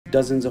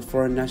Dozens of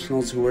foreign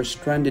nationals who were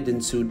stranded in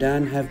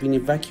Sudan have been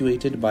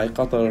evacuated by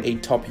Qatar. A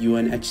top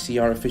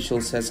UNHCR official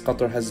says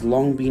Qatar has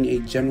long been a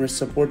generous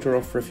supporter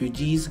of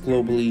refugees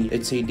globally.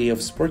 It's a day of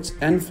sports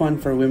and fun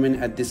for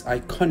women at this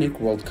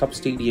iconic World Cup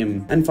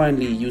stadium. And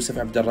finally,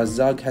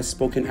 Abdurisag has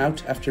spoken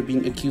out after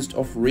being accused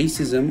of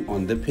racism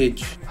on the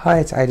pitch. Hi,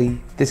 it's Ali.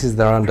 This is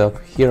the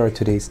roundup. Here are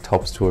today's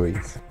top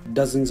stories.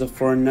 Dozens of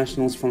foreign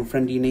nationals from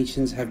friendly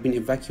nations have been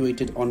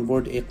evacuated on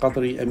board a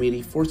Qatari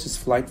Emiri Forces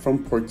flight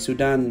from Port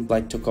Sudan. The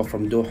flight took off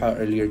from Doha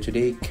earlier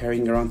today,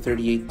 carrying around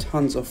 38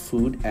 tons of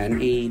food and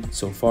aid.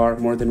 So far,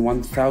 more than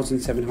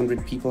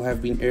 1,700 people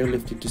have been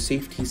airlifted to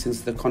safety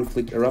since the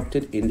conflict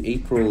erupted in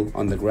April.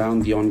 On the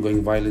ground, the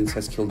ongoing violence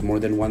has killed more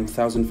than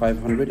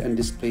 1,500 and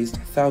displaced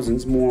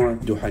thousands more.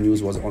 Doha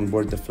News was on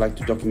board the flight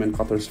to document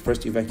Qatar's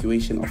first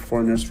evacuation of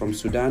foreigners from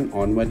Sudan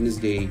on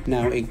Wednesday.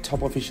 Now, a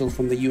top official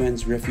from the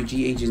UN's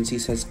refugee agency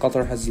says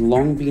Qatar has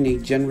long been a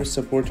generous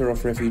supporter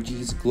of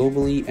refugees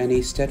globally and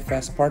a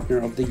steadfast partner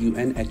of the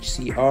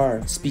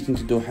UNHCR. Speaking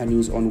to Doha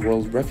News on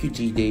World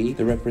Refugee Day,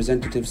 the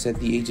representative said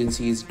the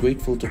agency is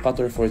grateful to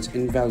Qatar for its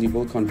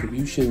invaluable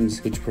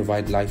contributions, which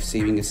provide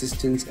life-saving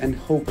assistance and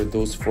hope for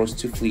those forced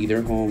to flee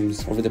their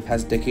homes. Over the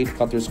past decade,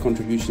 Qatar's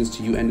contributions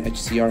to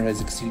UNHCR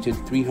has exceeded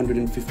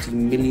 $350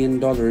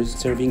 million,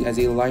 serving as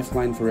a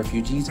lifeline for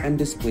refugees and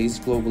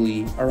displaced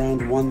globally.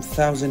 Around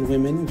 1,000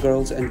 women,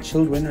 girls, and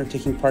children are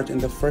taking part in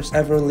the first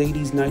ever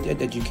Ladies' Night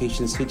at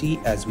Education City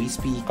as we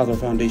speak. Qatar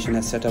Foundation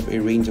has set up a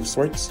range of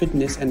sports,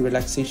 fitness, and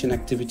relaxation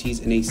activities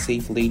in a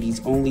safe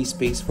ladies-only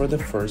space for the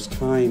first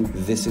time.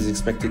 This is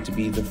expected to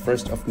be the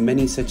first of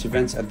many such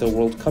events at the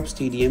World Cup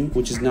Stadium,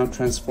 which is now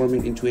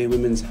transforming into a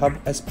women's hub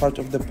as part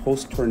of the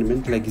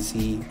post-tournament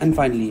legacy. And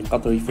finally,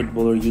 Qatari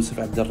footballer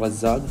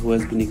Abdurisag, who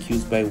has been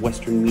accused by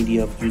Western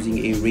media of using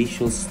a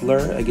racial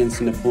slur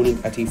against an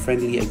opponent at a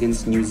friendly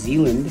against New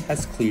Zealand,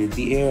 has cleared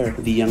the air.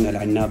 The young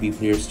Al-Annabi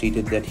player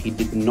stated that he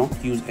did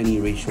not use any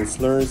racial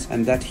slurs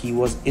and that he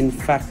was in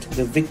fact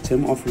the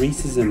victim of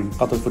racism.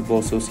 Qatar Football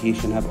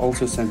Association have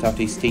also sent out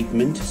a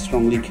statement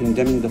strongly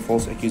condemning the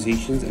false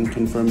accusations and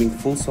confirming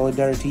full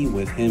solidarity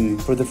with him.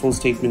 For the full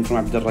statement from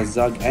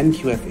Abdurisag and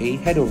QFA,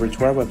 head over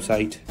to our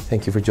website.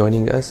 Thank you for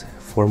joining us.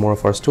 For more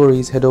of our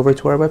stories, head over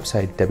to our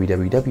website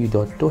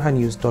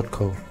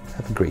www.dohanews.co.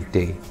 Have a great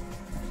day.